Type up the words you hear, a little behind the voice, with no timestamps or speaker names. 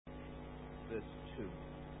2.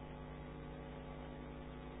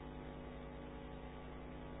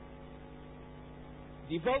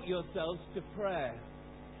 Devote yourselves to prayer,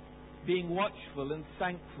 being watchful and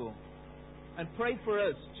thankful. And pray for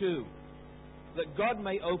us too, that God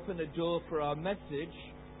may open a door for our message,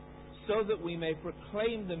 so that we may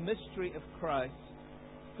proclaim the mystery of Christ,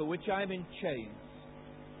 for which I am in chains.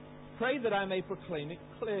 Pray that I may proclaim it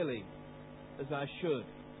clearly, as I should.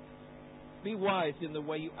 Be wise in the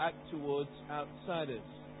way you act towards outsiders,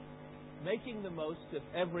 making the most of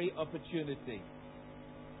every opportunity.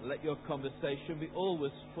 Let your conversation be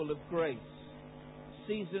always full of grace,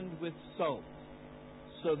 seasoned with salt,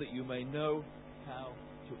 so that you may know how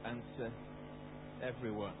to answer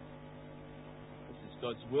everyone. This is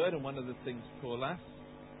God's Word, and one of the things Paul asks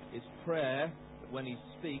is prayer, that when he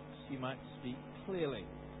speaks, he might speak clearly.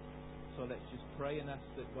 So let's just pray and ask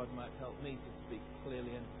that God might help me to speak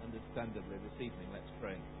clearly and understandably this evening. Let's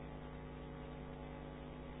pray.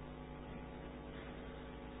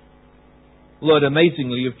 Lord,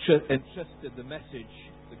 amazingly, you've entrusted the message,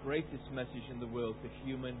 the greatest message in the world, to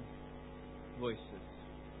human voices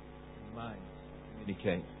and minds to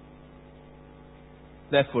communicate.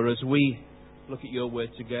 Therefore, as we look at your word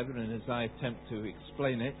together and as I attempt to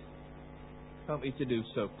explain it, help me to do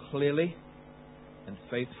so clearly and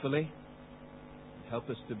faithfully. Help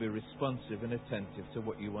us to be responsive and attentive to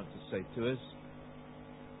what you want to say to us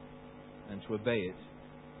and to obey it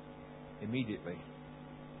immediately.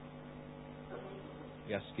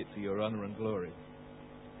 We ask it for your honour and glory.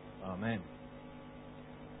 Amen.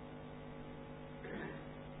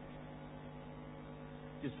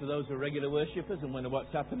 Just for those who are regular worshippers and wonder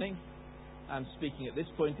what's happening, I'm speaking at this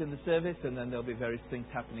point in the service, and then there'll be various things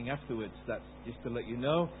happening afterwards. That's just to let you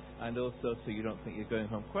know, and also so you don't think you're going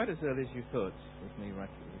home quite as early as you thought with me right at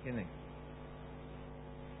the beginning.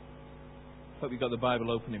 Hope you've got the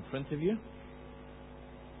Bible open in front of you.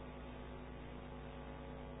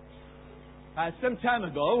 Some time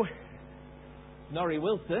ago, Norrie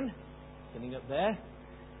Wilson, sitting up there,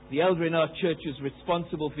 the elder in our church who's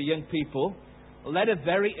responsible for young people, led a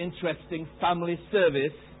very interesting family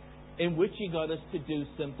service in which he got us to do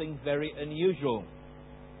something very unusual.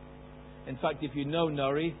 In fact, if you know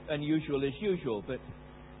Norrie, unusual is usual, but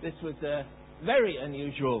this was very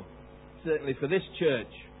unusual, certainly for this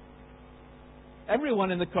church.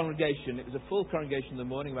 Everyone in the congregation, it was a full congregation in the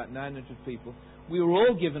morning, about 900 people, we were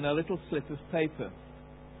all given a little slip of paper.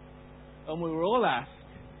 And we were all asked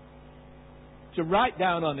to write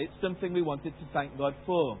down on it something we wanted to thank God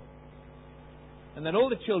for. And then all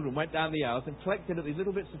the children went down the aisles and collected up these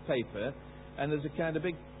little bits of paper, and there's a kind of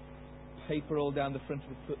big paper all down the front of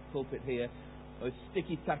the pulpit here. It was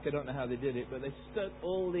sticky tack, I don't know how they did it, but they stuck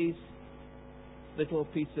all these little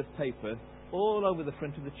pieces of paper all over the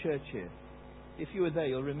front of the church here. If you were there,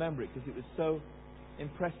 you'll remember it because it was so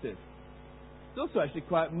impressive. It's also actually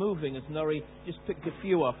quite moving as Norrie just picked a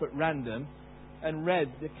few off at random and read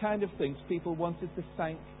the kind of things people wanted to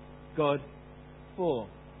thank God for.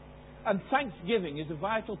 And thanksgiving is a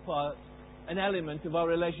vital part, an element of our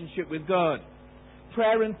relationship with God.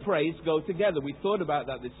 Prayer and praise go together. We thought about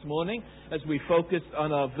that this morning as we focused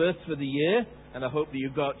on our verse for the year, and I hope that you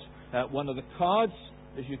got one of the cards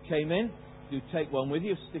as you came in. Do take one with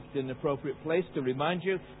you, stick it in an appropriate place to remind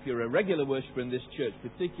you, if you're a regular worshipper in this church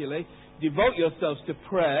particularly, devote yourselves to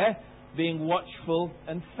prayer, being watchful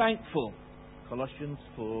and thankful. Colossians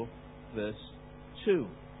 4, verse 2.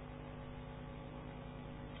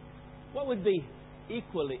 What would be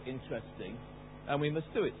equally interesting, and we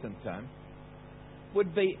must do it sometime,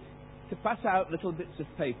 would be to pass out little bits of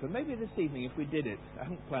paper. Maybe this evening if we did it. I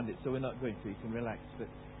haven't planned it, so we're not going to. You can relax. But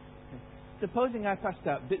supposing I passed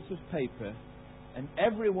out bits of paper and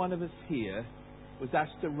every one of us here was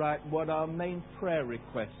asked to write what our main prayer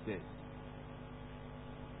request is.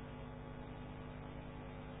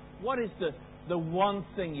 What is the one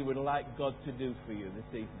thing you would like God to do for you this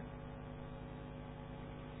evening?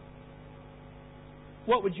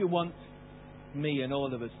 What would you want me and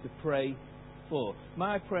all of us to pray for?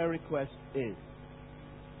 My prayer request is.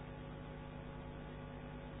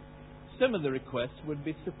 Some of the requests would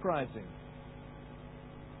be surprising.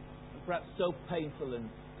 Perhaps so painful and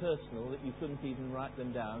personal that you couldn't even write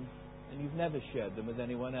them down, and you've never shared them with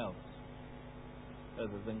anyone else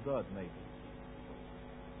other than God, maybe.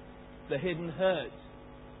 The hidden hurt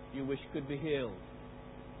you wish could be healed.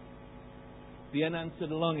 The unanswered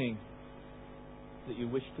longing that you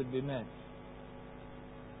wish could be met.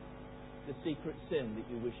 The secret sin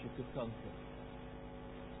that you wish you could conquer.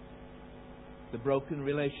 The broken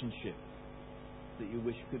relationship that you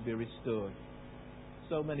wish could be restored.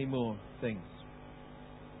 So many more things.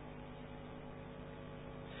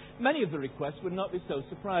 Many of the requests would not be so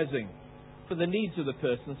surprising, for the needs of the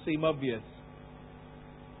person seem obvious.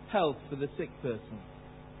 Health for the sick person,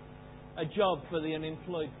 a job for the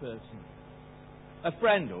unemployed person, a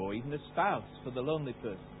friend or even a spouse for the lonely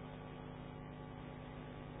person,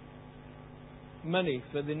 money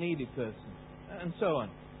for the needy person, and so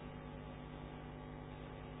on.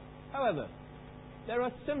 However, there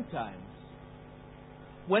are some times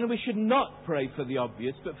when we should not pray for the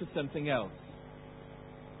obvious, but for something else.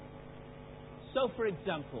 So, for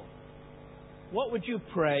example, what would you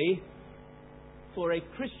pray for a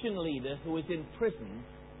Christian leader who is in prison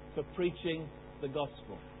for preaching the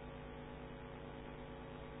gospel?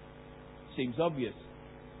 Seems obvious.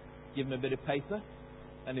 Give him a bit of paper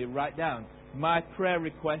and he'll write down, my prayer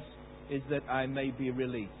request is that I may be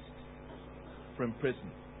released from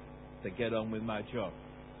prison to get on with my job.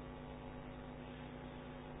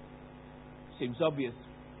 Seems obvious.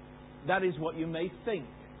 That is what you may think.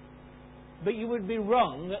 But you would be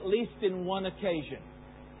wrong at least in one occasion.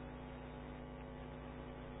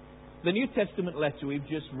 The New Testament letter we've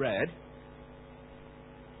just read,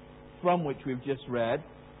 from which we've just read,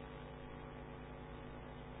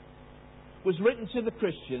 was written to the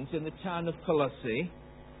Christians in the town of Colossae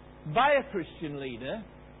by a Christian leader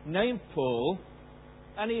named Paul,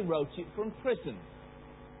 and he wrote it from prison.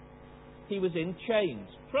 He was in chains,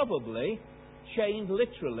 probably chained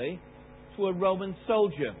literally to a Roman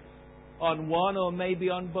soldier on one or maybe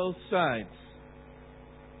on both sides.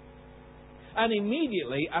 And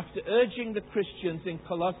immediately after urging the Christians in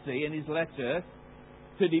Colossae in his letter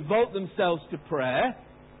to devote themselves to prayer,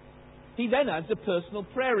 he then adds a personal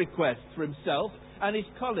prayer request for himself and his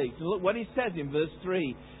colleagues. And look what he says in verse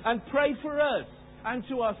 3. And pray for us. And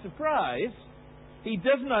to our surprise, he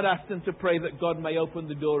does not ask them to pray that God may open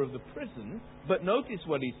the door of the prison. But notice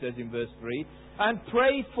what he says in verse 3. And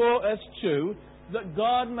pray for us too, that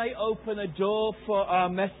God may open a door for our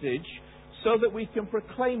message, so that we can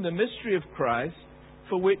proclaim the mystery of Christ,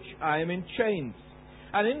 for which I am in chains.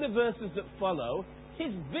 And in the verses that follow,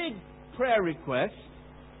 his big prayer request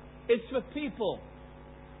is for people,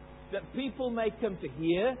 that people may come to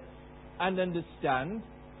hear and understand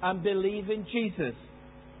and believe in Jesus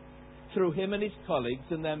through him and his colleagues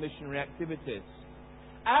and their missionary activities,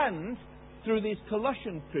 and through these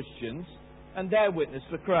Colossian Christians and their witness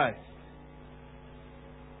for Christ.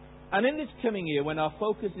 And in this coming year, when our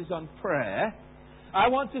focus is on prayer, I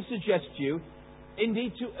want to suggest to you,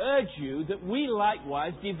 indeed to urge you, that we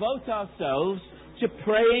likewise devote ourselves to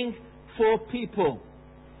praying for people.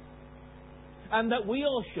 And that we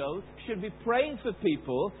also should be praying for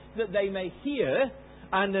people that they may hear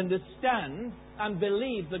and understand and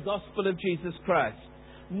believe the gospel of Jesus Christ.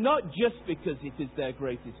 Not just because it is their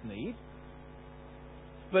greatest need,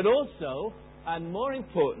 but also, and more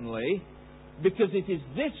importantly, because it is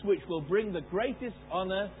this which will bring the greatest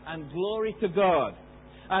honor and glory to God,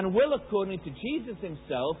 and will, according to Jesus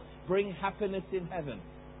himself, bring happiness in heaven.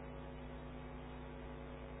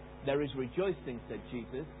 There is rejoicing, said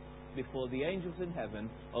Jesus, before the angels in heaven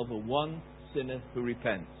over one sinner who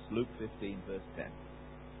repents. Luke 15, verse 10.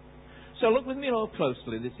 So look with me all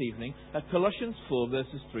closely this evening at Colossians 4,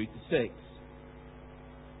 verses 3 to 6.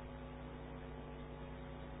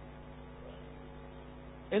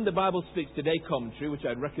 In the Bible Speaks Today commentary, which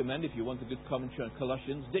I'd recommend if you want a good commentary on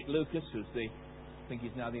Colossians, Dick Lucas, who's I think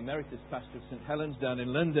he's now the emeritus pastor of St. Helens down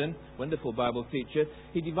in London, wonderful Bible teacher,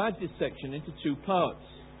 he divides this section into two parts.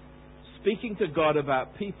 Speaking to God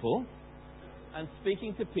about people, and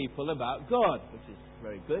speaking to people about God, which is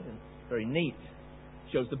very good and very neat.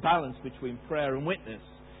 Shows the balance between prayer and witness.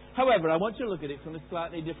 However, I want to look at it from a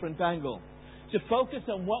slightly different angle, to focus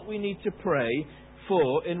on what we need to pray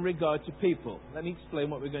for in regard to people. Let me explain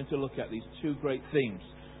what we're going to look at, these two great themes.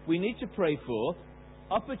 We need to pray for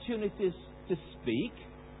opportunities to speak,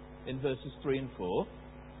 in verses 3 and 4,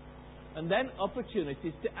 and then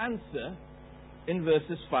opportunities to answer, in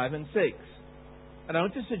verses 5 and 6. And I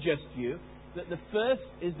want to suggest to you that the first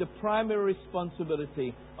is the primary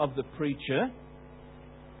responsibility of the preacher,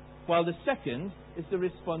 while the second is the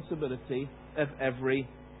responsibility of every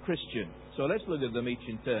Christian. So let's look at them each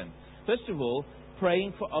in turn. First of all,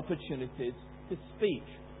 praying for opportunities to speak.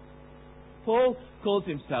 Paul calls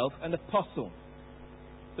himself an apostle.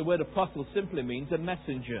 The word apostle simply means a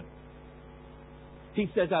messenger. He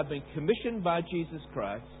says, I've been commissioned by Jesus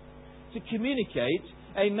Christ to communicate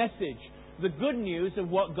a message, the good news of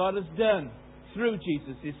what God has done through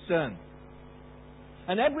Jesus, his Son.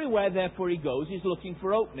 And everywhere, therefore, he goes, he's looking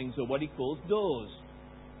for openings, or what he calls doors.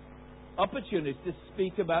 Opportunities to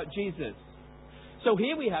speak about Jesus. So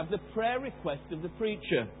here we have the prayer request of the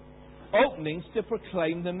preacher. Openings to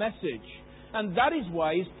proclaim the message. And that is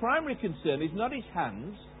why his primary concern is not his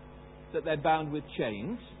hands, that they're bound with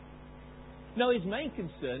chains. No, his main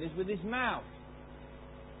concern is with his mouth,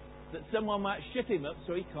 that someone might shut him up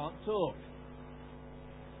so he can't talk.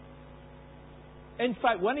 In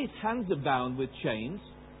fact, when his hands are bound with chains,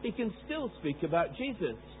 he can still speak about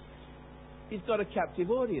Jesus. He's got a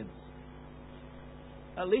captive audience.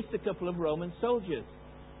 At least a couple of Roman soldiers.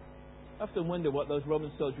 I often wonder what those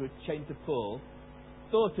Roman soldiers who were chained to Paul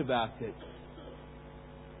thought about it.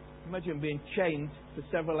 Imagine being chained for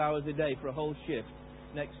several hours a day for a whole shift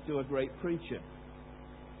next to a great preacher.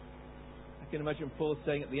 I can imagine Paul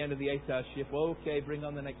saying at the end of the 8-hour shift, well, okay, bring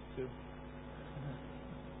on the next two.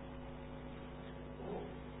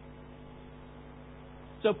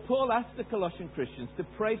 So Paul asked the Colossian Christians to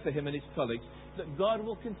pray for him and his colleagues that God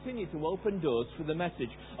will continue to open doors for the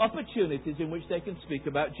message, opportunities in which they can speak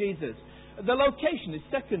about Jesus. The location is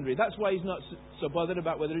secondary. That's why he's not so bothered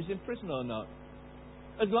about whether he's in prison or not.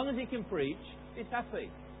 As long as he can preach, he's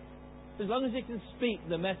happy. As long as he can speak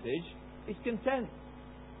the message, he's content.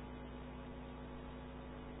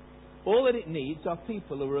 All that it needs are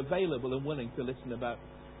people who are available and willing to listen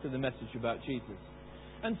to the message about Jesus.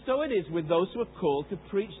 And so it is with those who are called to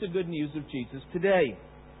preach the good news of Jesus today.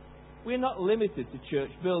 We're not limited to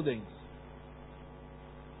church buildings.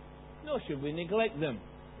 Nor should we neglect them.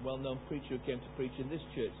 A well-known preacher who came to preach in this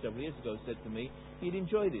church several years ago said to me he'd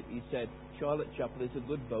enjoyed it. He said, Charlotte Chapel is a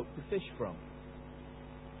good boat to fish from.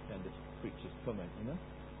 Kind of preacher's comment, you know.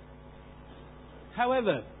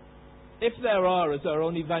 However, if there are, as our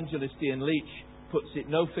own evangelist Ian Leach puts it,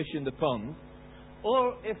 no fish in the pond,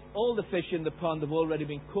 or if all the fish in the pond have already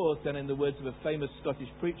been caught and, in the words of a famous Scottish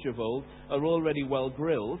preacher of old, are already well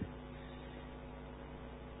grilled,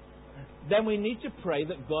 then we need to pray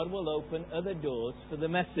that God will open other doors for the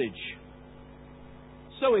message.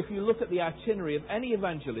 So if you look at the itinerary of any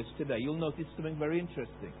evangelist today, you'll notice something very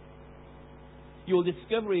interesting. You'll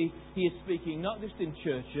discover he is speaking not just in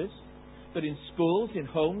churches, but in schools, in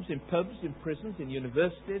homes, in pubs, in prisons, in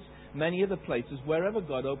universities, many other places, wherever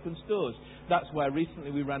God opens doors. That's why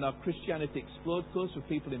recently we ran our Christianity Explored course for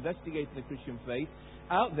people investigating the Christian faith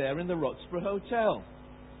out there in the Roxburgh Hotel.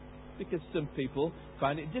 Because some people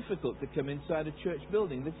find it difficult to come inside a church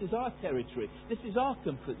building. This is our territory. This is our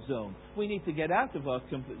comfort zone. We need to get out of our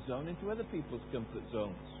comfort zone into other people's comfort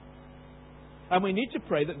zones. And we need to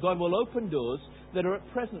pray that God will open doors that are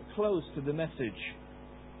at present closed to the message.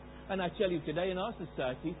 And I tell you, today in our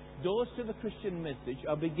society, doors to the Christian message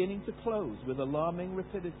are beginning to close with alarming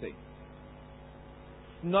rapidity.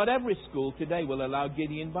 Not every school today will allow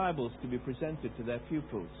Gideon Bibles to be presented to their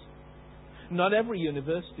pupils. Not every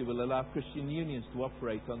university will allow Christian unions to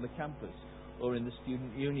operate on the campus or in the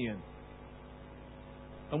student union.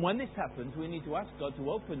 And when this happens, we need to ask God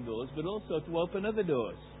to open doors, but also to open other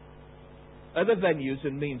doors. Other venues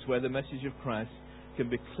and means where the message of Christ can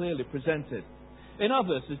be clearly presented. In our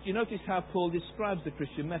verses, do you notice how Paul describes the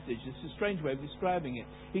Christian message? It's a strange way of describing it.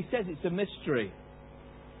 He says it's a mystery.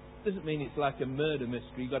 Doesn't mean it's like a murder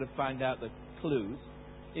mystery. You've got to find out the clues.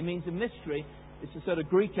 It means a mystery. It's a sort of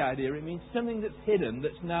Greek idea. It means something that's hidden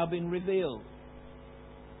that's now been revealed.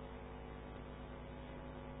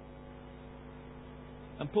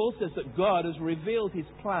 And Paul says that God has revealed his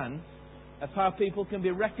plan of how people can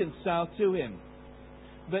be reconciled to him.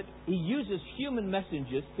 But he uses human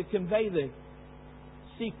messengers to convey the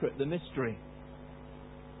secret, the mystery.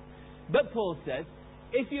 But Paul says,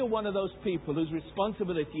 if you're one of those people whose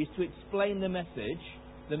responsibility is to explain the message,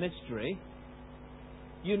 the mystery,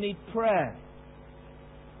 you need prayer.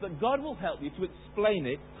 But God will help you to explain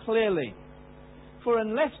it clearly. For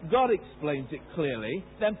unless God explains it clearly,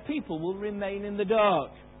 then people will remain in the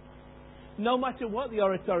dark. No matter what the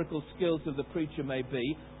oratorical skills of the preacher may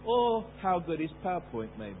be, or how good his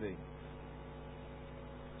PowerPoint may be.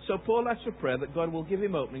 So Paul asks for prayer that God will give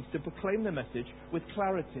him openings to proclaim the message with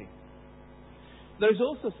clarity. There's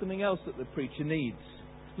also something else that the preacher needs.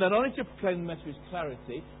 Not only to proclaim the message with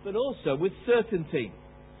clarity, but also with certainty.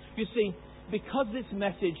 You see, because this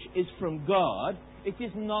message is from God, it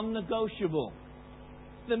is non-negotiable.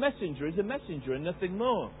 The messenger is a messenger and nothing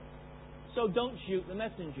more. So don't shoot the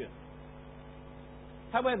messenger.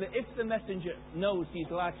 However, if the messenger knows he's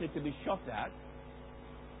likely to be shot at,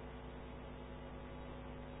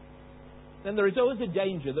 then there is always a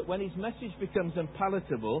danger that when his message becomes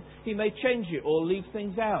unpalatable, he may change it or leave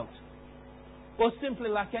things out. Or simply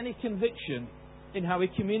lack any conviction in how he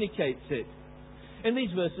communicates it. In these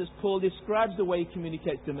verses, Paul describes the way he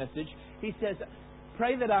communicates the message. He says,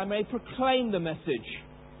 pray that I may proclaim the message.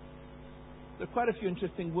 There are quite a few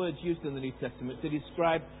interesting words used in the New Testament to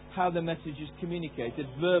describe how the message is communicated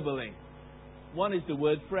verbally. One is the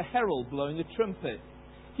word for a herald blowing a trumpet.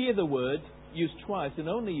 Here the word, used twice and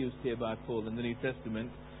only used here by Paul in the New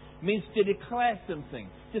Testament, means to declare something,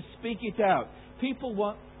 to speak it out.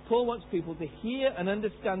 Paul wants people to hear and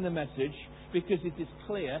understand the message because it is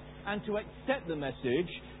clear, and to accept the message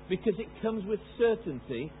because it comes with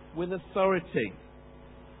certainty, with authority.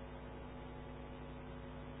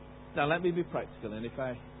 Now let me be practical, and if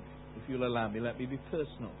you'll allow me, let me be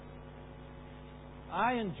personal.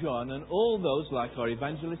 I and John and all those like our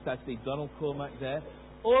evangelist, I see Donald Cormack there,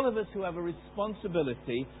 all of us who have a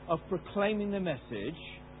responsibility of proclaiming the message,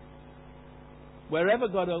 wherever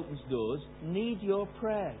God opens doors, need your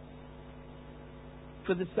prayers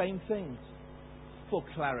for the same things. For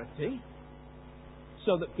clarity,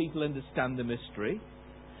 so that people understand the mystery,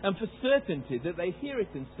 and for certainty that they hear it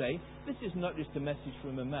and say, this is not just a message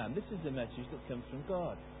from a man, this is a message that comes from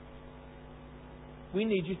God. We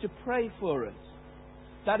need you to pray for us.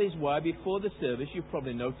 That is why before the service, you've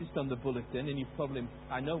probably noticed on the bulletin, and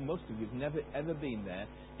I know most of you have never ever been there,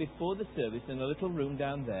 before the service in a little room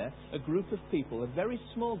down there, a group of people, a very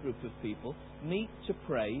small group of people, meet to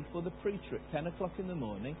pray for the preacher at 10 o'clock in the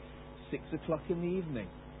morning, 6 o'clock in the evening.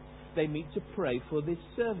 They meet to pray for this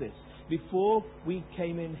service. Before we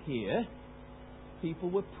came in here, people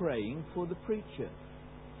were praying for the preacher.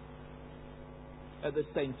 At the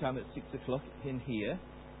same time at 6 o'clock in here,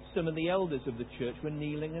 some of the elders of the church were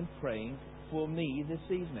kneeling and praying for me this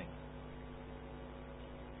evening.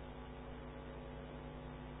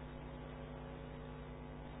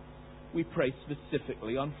 We pray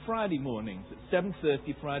specifically on Friday mornings at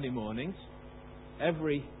 7:30 Friday mornings,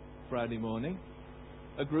 every Friday morning.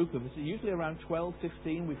 A group of us, usually around 12,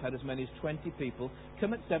 15, we've had as many as 20 people,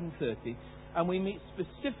 come at 7:30, and we meet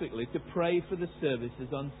specifically to pray for the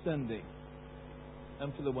services on Sunday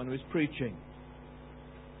and for the one who is preaching.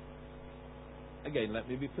 Again, let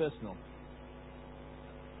me be personal.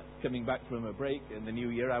 Coming back from a break in the new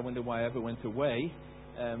year, I wonder why I ever went away,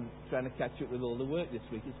 trying to catch up with all the work this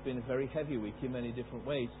week. It's been a very heavy week in many different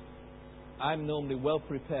ways. I'm normally well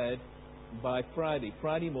prepared by Friday.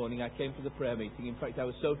 Friday morning I came to the prayer meeting. In fact, I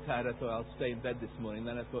was so tired I thought I'll stay in bed this morning.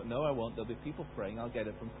 Then I thought, no, I won't. There'll be people praying. I'll get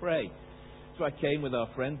up and pray. So I came with our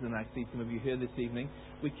friends, and I see some of you here this evening.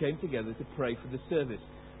 We came together to pray for the service.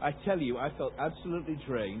 I tell you, I felt absolutely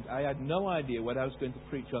drained. I had no idea what I was going to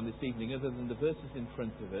preach on this evening other than the verses in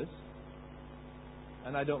front of us.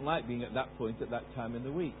 And I don't like being at that point at that time in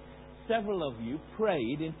the week. Several of you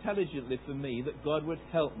prayed intelligently for me that God would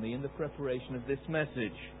help me in the preparation of this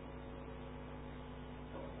message.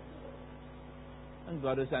 And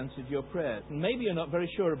God has answered your prayers. And maybe you're not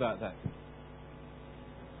very sure about that.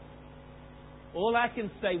 All I can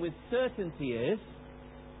say with certainty is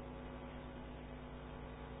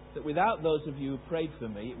that without those of you who prayed for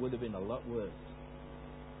me, it would have been a lot worse.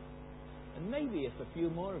 And maybe if a few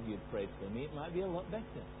more of you had prayed for me, it might be a lot better.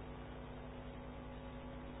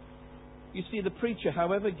 You see, the preacher,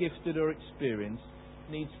 however gifted or experienced,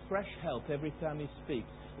 needs fresh help every time he speaks.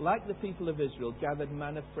 Like the people of Israel gathered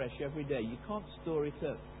manna fresh every day. You can't store it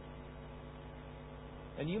up.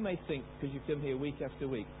 And you may think, because you come here week after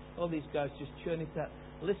week, oh, these guys just churn it out.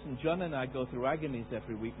 Listen, John and I go through agonies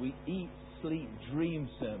every week. We eat, sleep, dream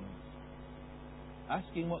sermons.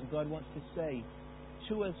 Asking what God wants to say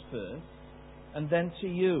to us first, and then to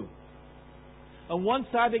you. And once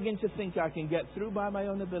I begin to think I can get through by my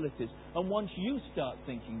own abilities, and once you start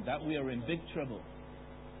thinking that, we are in big trouble.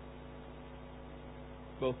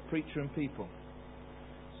 Both preacher and people.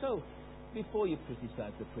 So, before you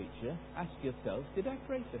criticize the preacher, ask yourself, did I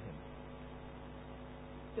pray for him?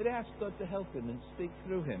 Did I ask God to help him and speak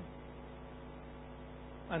through him?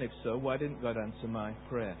 And if so, why didn't God answer my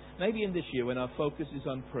prayer? Maybe in this year, when our focus is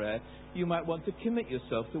on prayer, you might want to commit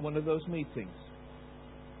yourself to one of those meetings.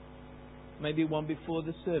 Maybe one before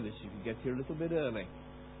the service. You can get here a little bit early.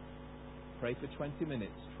 Pray for 20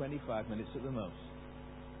 minutes, 25 minutes at the most.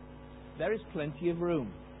 There is plenty of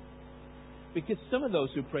room. Because some of those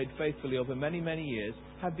who prayed faithfully over many, many years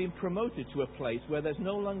have been promoted to a place where there's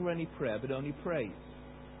no longer any prayer, but only praise.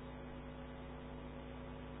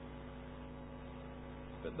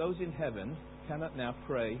 But those in heaven cannot now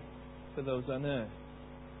pray for those on earth.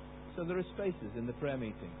 So there are spaces in the prayer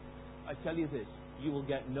meeting. I tell you this, you will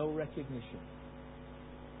get no recognition.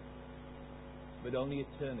 But only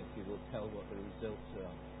eternity will tell what the results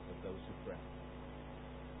are of those who pray.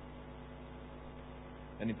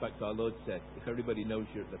 And in fact, our Lord said, if everybody knows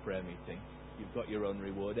you're at the prayer meeting, you've got your own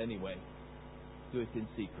reward anyway. Do it in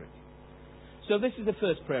secret. So this is the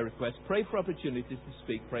first prayer request. Pray for opportunities to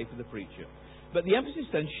speak. Pray for the preacher. But the emphasis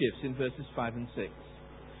then shifts in verses 5 and 6.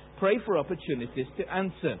 Pray for opportunities to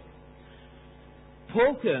answer.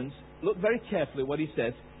 Paul turns look very carefully at what he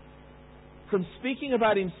says. From speaking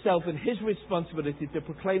about himself and his responsibility to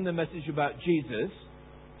proclaim the message about Jesus,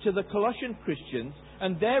 to the Colossian Christians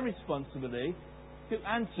and their responsibility to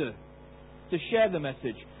answer, to share the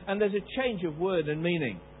message. And there's a change of word and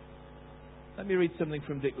meaning. Let me read something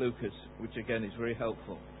from Dick Lucas, which again is very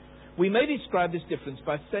helpful. We may describe this difference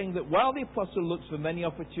by saying that while the apostle looks for many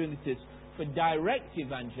opportunities for direct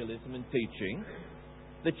evangelism and teaching,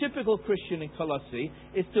 the typical Christian in Colossae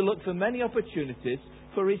is to look for many opportunities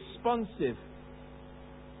for responsive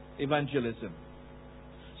evangelism.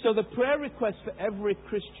 So the prayer request for every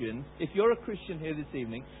Christian, if you're a Christian here this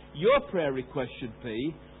evening, your prayer request should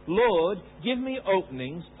be, Lord, give me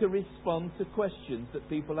openings to respond to questions that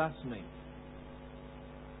people ask me.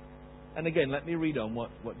 And again, let me read on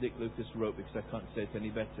what Dick Lucas wrote, because I can't say it any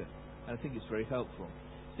better. And I think it's very helpful.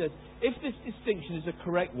 He says, if this distinction is a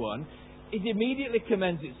correct one, it immediately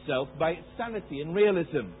commends itself by its sanity and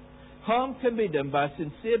realism. Harm can be done by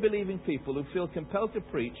sincere believing people who feel compelled to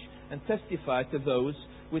preach and testify to those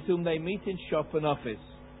with whom they meet in shop and office,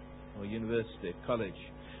 or university, college.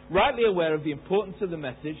 Rightly aware of the importance of the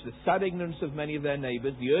message, the sad ignorance of many of their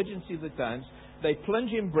neighbours, the urgency of the times, they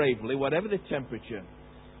plunge in bravely, whatever the temperature.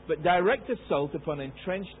 But direct assault upon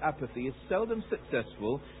entrenched apathy is seldom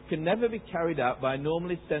successful, can never be carried out by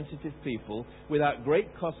normally sensitive people without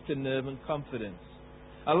great cost to nerve and confidence.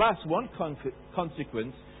 Alas, one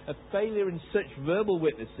consequence of failure in such verbal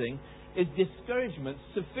witnessing is discouragement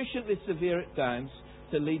sufficiently severe at times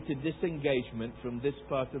to lead to disengagement from this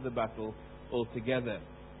part of the battle altogether.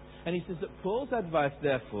 And he says that Paul's advice,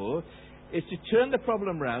 therefore, is to turn the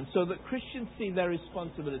problem round so that Christians see their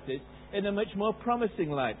responsibilities in a much more promising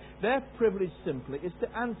light. Their privilege simply is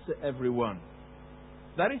to answer everyone.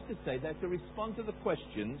 That is to say, they're to respond to the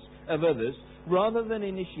questions of others rather than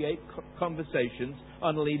initiate conversations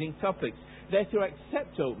on leading topics. They're to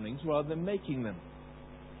accept openings rather than making them.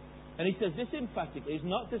 And he says this emphatically is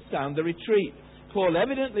not to sound the retreat. Paul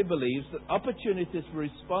evidently believes that opportunities for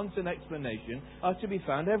response and explanation are to be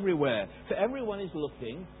found everywhere. For everyone is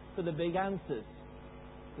looking for the big answers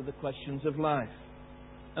to the questions of life.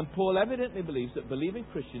 And Paul evidently believes that believing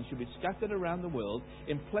Christians should be scattered around the world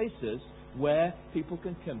in places where people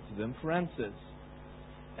can come to them for answers.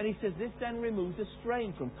 And he says this then removes a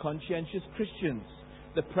strain from conscientious Christians.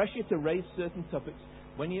 The pressure to raise certain topics.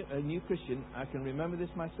 When you're a new Christian, I can remember this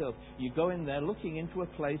myself. You go in there looking into a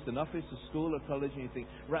place, an office, a school, a college, and you think,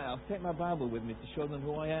 right, I'll take my Bible with me to show them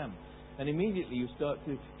who I am. And immediately you start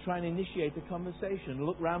to try and initiate a conversation,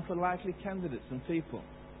 look round for likely candidates and people.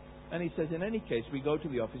 And he says, in any case, we go to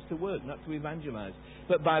the office to work, not to evangelize.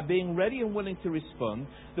 But by being ready and willing to respond,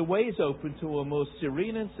 the way is open to a more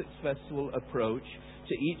serene and successful approach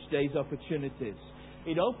to each day's opportunities.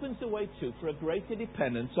 It opens the way, too, for a greater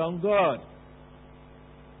dependence on God,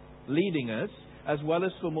 leading us, as well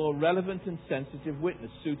as for more relevant and sensitive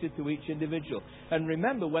witness suited to each individual. And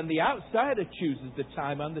remember, when the outsider chooses the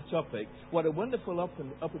time and the topic, what a wonderful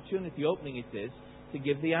opportunity opening it is to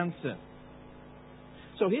give the answer.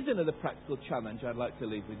 So here's another practical challenge I'd like to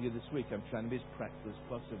leave with you this week. I'm trying to be as practical as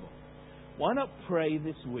possible. Why not pray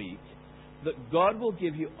this week that God will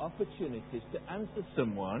give you opportunities to answer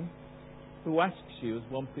someone who asks you, as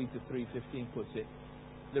 1 Peter 3:15 puts it,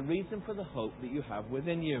 the reason for the hope that you have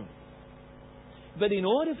within you. But in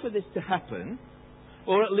order for this to happen,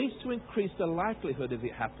 or at least to increase the likelihood of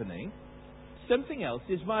it happening, something else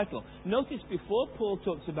is vital. Notice before Paul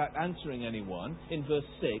talks about answering anyone in verse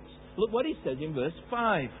 6, look what he says in verse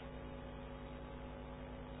 5.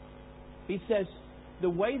 He says, the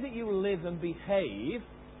way that you live and behave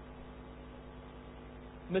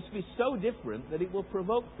must be so different that it will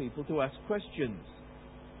provoke people to ask questions.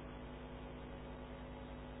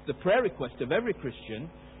 The prayer request of every Christian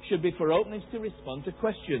should be for openings to respond to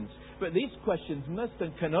questions. But these questions must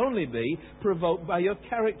and can only be provoked by your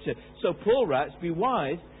character. So Paul writes, be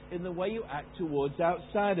wise in the way you act towards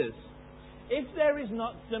outsiders. If there is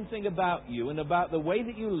not something about you and about the way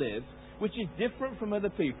that you live which is different from other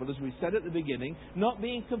people, as we said at the beginning, not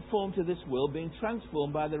being conformed to this world, being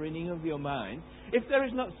transformed by the renewing of your mind, if there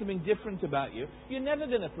is not something different about you, you're never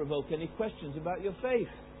going to provoke any questions about your faith.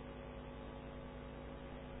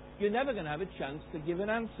 You're never going to have a chance to give an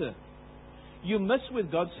answer. You must,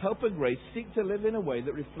 with God's help and grace, seek to live in a way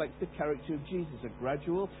that reflects the character of Jesus, a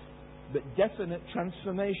gradual but definite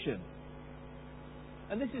transformation.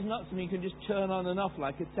 And this is not something you can just turn on and off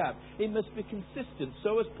like a tap. It must be consistent.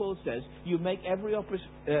 So, as Paul says, you make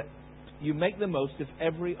the most of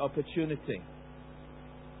every opportunity.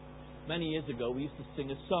 Many years ago, we used to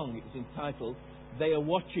sing a song. It was entitled, "They Are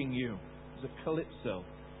Watching You." It was a calypso.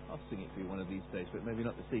 I'll sing it for you one of these days, but maybe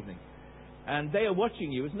not this evening. And they are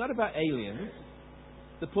watching you. It's not about aliens.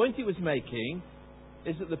 The point he was making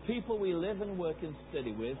is that the people we live and work and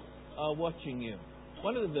study with are watching you.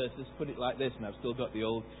 One of the verses put it like this, and I've still got the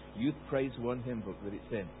old Youth Praise One hymn book that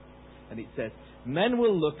it's in. And it says, men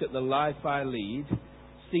will look at the life I lead,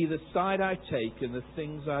 see the side I take and the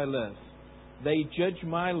things I love. They judge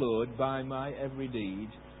my Lord by my every deed.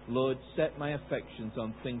 Lord, set my affections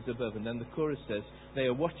on things above. And then the chorus says, they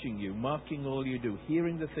are watching you, marking all you do,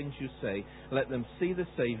 hearing the things you say. Let them see the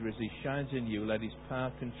Saviour as he shines in you. Let his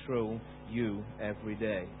power control you every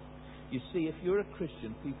day. You see, if you're a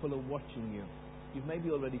Christian, people are watching you. You've maybe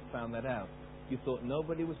already found that out. You thought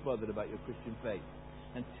nobody was bothered about your Christian faith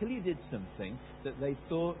until you did something that they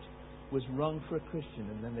thought was wrong for a Christian,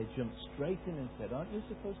 and then they jumped straight in and said, aren't you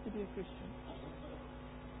supposed to be a Christian?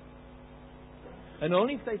 And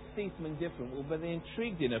only if they see something different will they be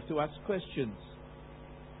intrigued enough to ask questions.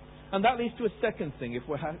 And that leads to a second thing. If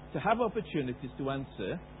we're to have opportunities to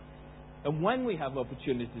answer, and when we have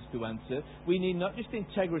opportunities to answer, we need not just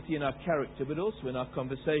integrity in our character, but also in our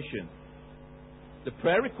conversation. The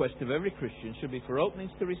prayer request of every Christian should be for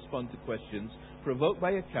openings to respond to questions provoked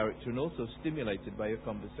by your character and also stimulated by your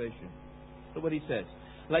conversation. Look what he says.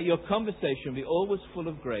 Let your conversation be always full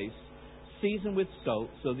of grace, seasoned with salt,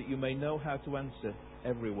 so that you may know how to answer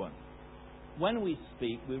everyone. When we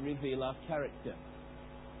speak, we reveal our character.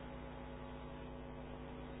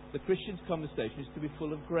 The Christian's conversation is to be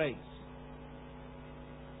full of grace.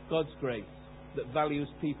 God's grace that values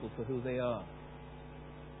people for who they are.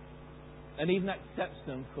 And even accepts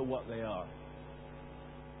them for what they are.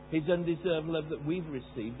 His undeserved love that we've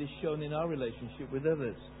received is shown in our relationship with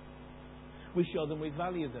others. We show them we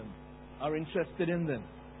value them, are interested in them,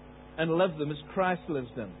 and love them as Christ loves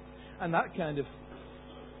them. And that kind of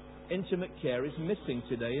intimate care is missing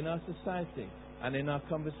today in our society and in our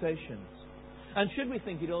conversations. And should we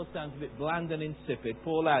think it all sounds a bit bland and insipid,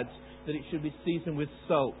 Paul adds that it should be seasoned with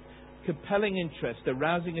salt, compelling interest,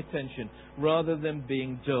 arousing attention, rather than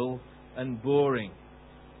being dull and boring.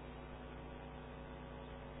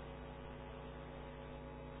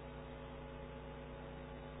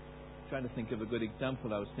 Trying to think of a good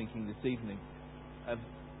example. I was thinking this evening of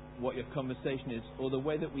what your conversation is, or the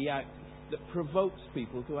way that we act that provokes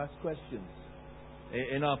people to ask questions.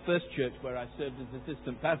 In our first church where I served as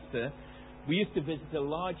assistant pastor, we used to visit a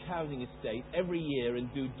large housing estate every year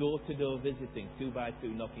and do door-to-door visiting, 2 by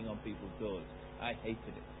 2, knocking on people's doors. I hated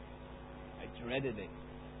it. I dreaded it.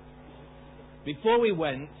 Before we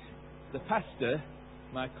went, the pastor,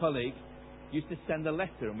 my colleague, used to send a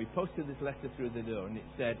letter, and we posted this letter through the door, and it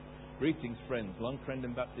said, greetings friends, Long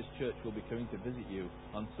Crendon Baptist Church will be coming to visit you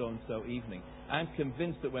on so-and-so evening. I'm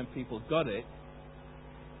convinced that when people got it,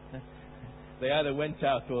 they either went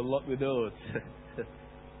out or locked the doors.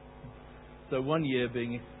 So one year,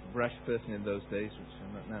 being a brash person in those days, which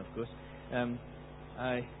I'm not now of course,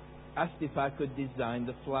 I asked if I could design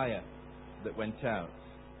the flyer that went out.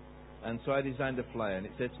 And so I designed a flyer, and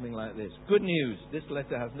it said something like this. Good news, this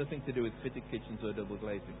letter has nothing to do with fitted kitchens or double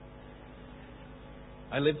glazing.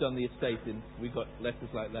 I lived on the estate, and we got letters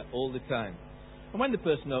like that all the time. And when the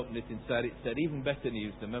person opened it inside, it said, even better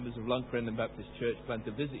news, the members of Long Crendon Baptist Church plan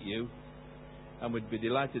to visit you and would be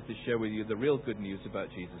delighted to share with you the real good news about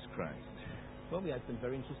Jesus Christ. Well, we had some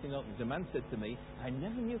very interesting openings. A man said to me, I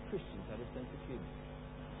never knew Christians had a sense of humour.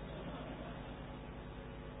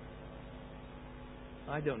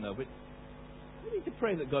 I don't know, but we need to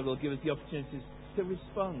pray that God will give us the opportunities to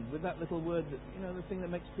respond with that little word, that, the thing that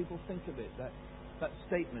makes people think of it, that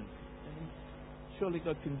statement. And surely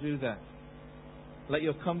God can do that. Let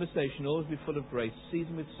your conversation always be full of grace,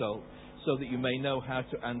 seasoned with salt, so that you may know how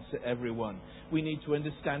to answer everyone. We need to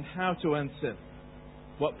understand how to answer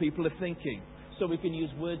what people are thinking, so we can use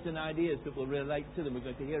words and ideas that will relate to them. We're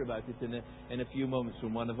going to hear about it in a few moments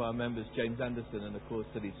from one of our members, James Anderson, and of course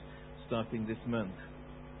that he's starting this month.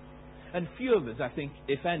 And few of us, I think,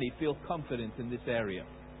 if any, feel confident in this area.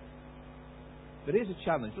 But here's a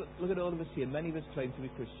challenge. Look at all of us here. Many of us claim to be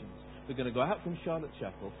Christians. We're going to go out from Charlotte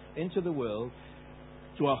Chapel into the world,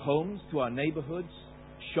 to our homes, to our neighbourhoods,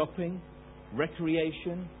 shopping,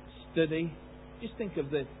 recreation, study. Just think of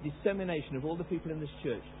the dissemination of all the people in this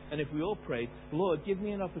church. And if we all prayed, Lord, give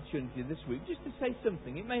me an opportunity this week just to say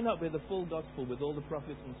something. It may not be the full gospel with all the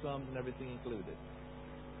prophets and psalms and everything included.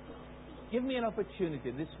 Give me an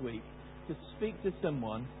opportunity this week to speak to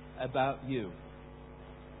someone about you.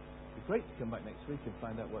 It'd be great to come back next week and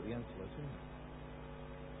find out what the answer was, wouldn't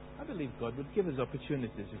it? I believe God would give us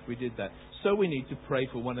opportunities if we did that. So we need to pray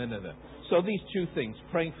for one another. So these two things,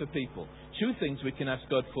 praying for people. Two things we can ask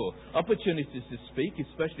God for. Opportunities to speak,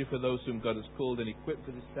 especially for those whom God has called and equipped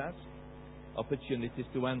for this task. opportunities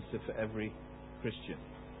to answer for every Christian.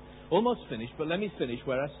 Almost finished, but let me finish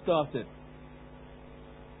where I started.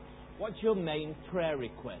 What's your main prayer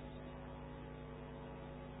request?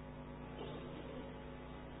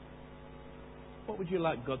 What would you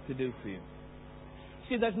like God to do for you?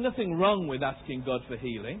 See, there's nothing wrong with asking God for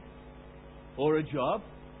healing, or a job,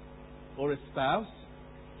 or a spouse,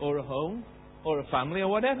 or a home, or a family, or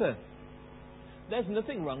whatever. There's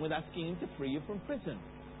nothing wrong with asking Him to free you from prison.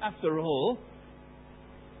 After all,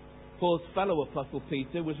 Paul's fellow apostle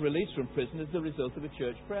Peter was released from prison as the result of a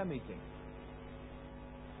church prayer meeting.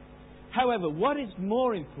 However, what is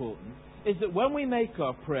more important is that when we make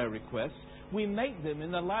our prayer requests, we make them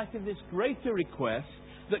in the light of this greater request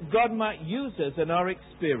that God might use us in our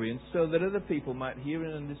experience so that other people might hear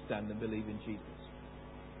and understand and believe in Jesus.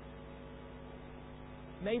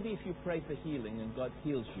 Maybe if you pray for healing and God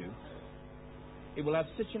heals you, it will have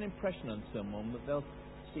such an impression on someone that they'll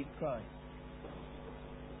seek Christ.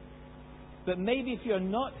 But maybe if you're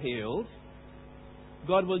not healed,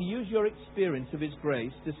 God will use your experience of His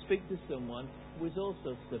grace to speak to someone who is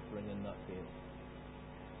also suffering and not healed.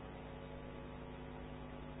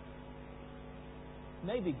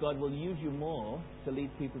 Maybe God will use you more to lead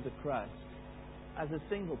people to Christ as a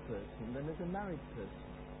single person than as a married person.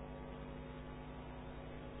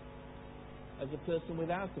 As a person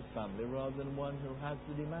without a family rather than one who has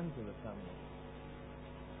the demands of a family.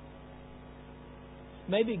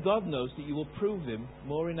 Maybe God knows that you will prove Him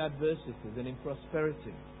more in adversity than in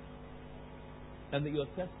prosperity, and that your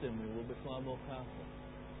testimony will be far more powerful.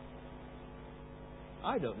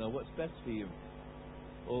 I don't know what's best for you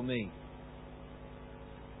or me.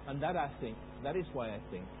 And that is why I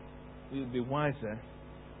think we would be wiser,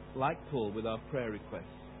 like Paul with our prayer requests,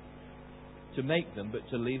 to make them but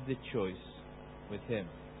to leave the choice with Him.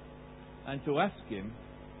 And to ask Him,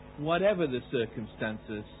 whatever the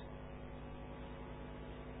circumstances,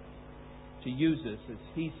 to use us as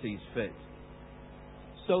He sees fit,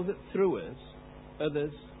 so that through us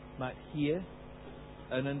others might hear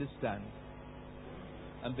and understand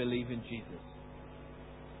and believe in Jesus.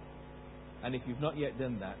 And if you've not yet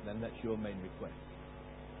done that, then that's your main request.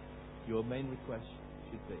 Your main request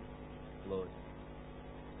should be, Lord,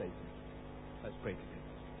 save me. Let's pray.